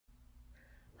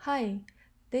Hi,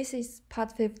 this is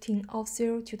part 15 of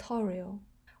Auth0 tutorial.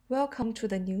 Welcome to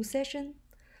the new session.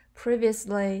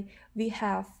 Previously, we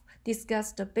have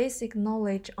discussed the basic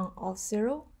knowledge on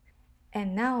Auth0,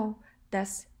 and now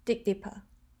let's dig deeper.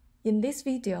 In this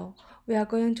video, we are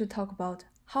going to talk about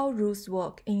how rules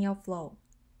work in your flow.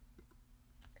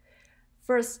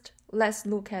 First, let's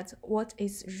look at what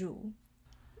is rule.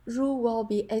 Rule will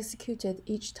be executed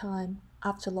each time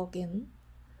after login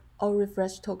or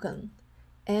refresh token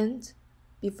and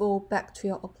before back to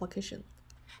your application.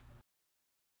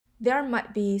 There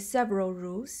might be several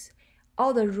rules.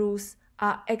 All the rules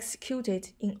are executed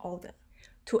in order.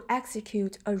 To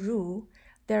execute a rule,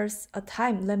 there's a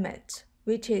time limit,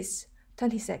 which is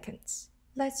 20 seconds.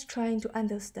 Let's try to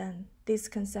understand these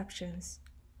conceptions.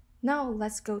 Now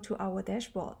let's go to our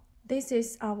dashboard. This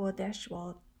is our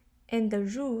dashboard, and the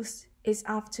rules is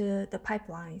after the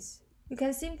pipelines. You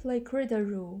can simply create a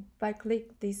rule by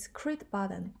clicking this create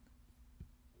button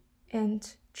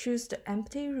and choose the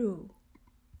empty rule.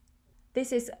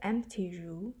 This is empty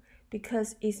rule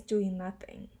because it's doing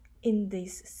nothing in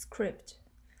this script.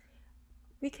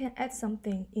 We can add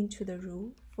something into the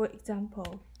rule. For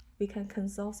example, we can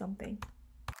console something.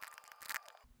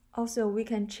 Also, we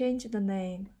can change the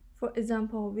name. For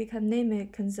example, we can name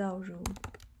it console rule.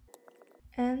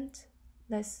 And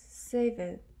let's save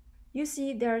it. You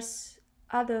see there's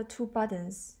other two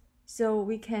buttons, so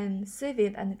we can save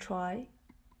it and try.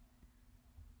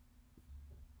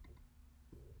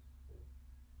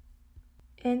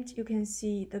 And you can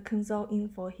see the console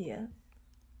info here.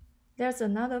 There's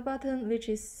another button which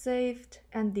is saved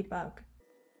and debug.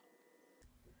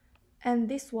 And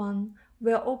this one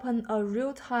will open a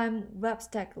real-time web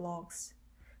stack logs,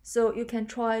 so you can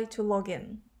try to log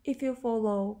in. If you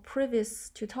follow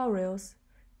previous tutorials,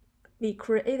 we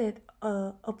created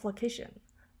an application.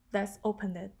 Let's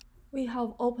open it. We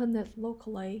have opened it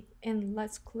locally, and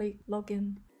let's click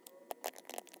login.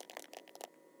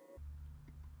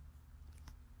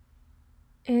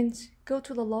 And go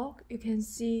to the log, you can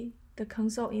see the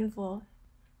console info.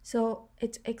 So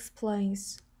it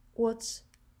explains what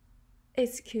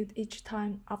execute each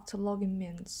time after login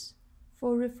means.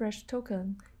 For refresh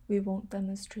token, we won't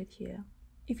demonstrate here.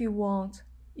 If you want,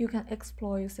 you can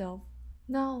explore yourself.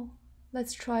 Now,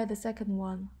 let's try the second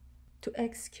one. To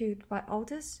execute by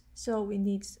Auth0, so we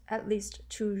need at least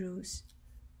 2 rules.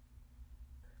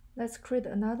 Let's create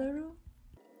another rule.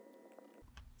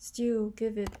 Still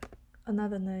give it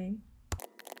another name.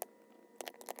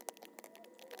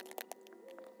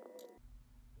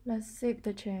 Let's save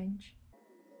the change.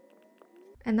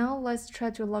 And now let's try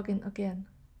to log in again.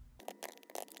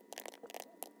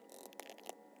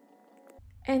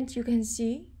 And you can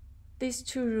see these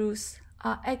 2 rules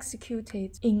are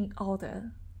executed in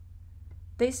order.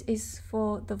 This is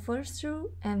for the first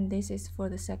rule and this is for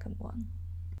the second one.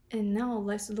 And now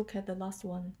let's look at the last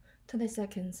one, 20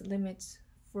 seconds limit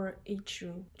for each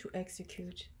rule to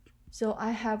execute. So I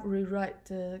have rewrite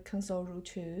the console rule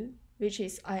 2, which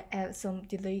is I add some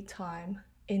delay time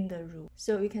in the rule.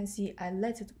 So you can see I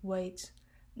let it wait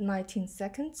 19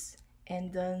 seconds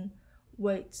and then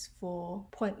wait for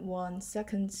 0.1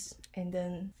 seconds and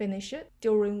then finish it.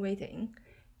 During waiting,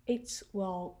 it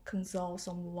will console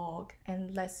some log,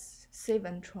 and let's save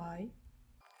and try.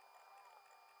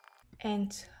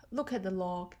 And look at the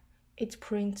log, it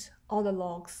prints all the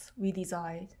logs we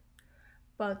desired.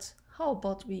 But how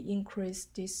about we increase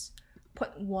this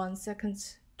 0.1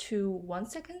 seconds to 1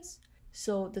 second?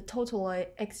 So the totally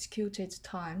executed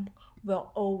time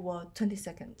will over 20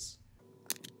 seconds.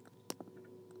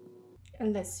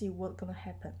 And let's see what's gonna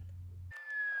happen.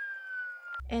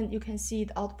 And you can see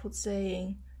the output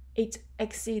saying it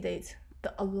exceeded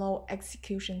the allowed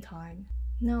execution time.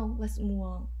 Now let's move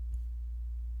on.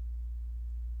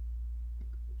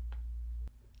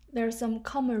 There are some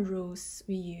common rules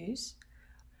we use.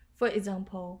 For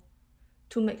example,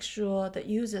 to make sure the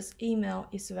user's email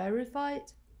is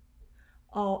verified,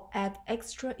 or add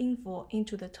extra info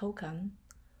into the token,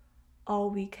 or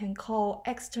we can call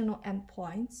external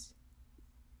endpoints,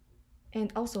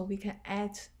 and also we can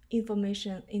add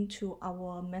information into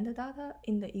our metadata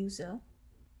in the user.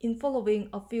 In following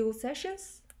a few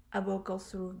sessions, I will go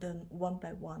through them one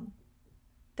by one.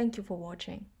 Thank you for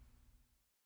watching.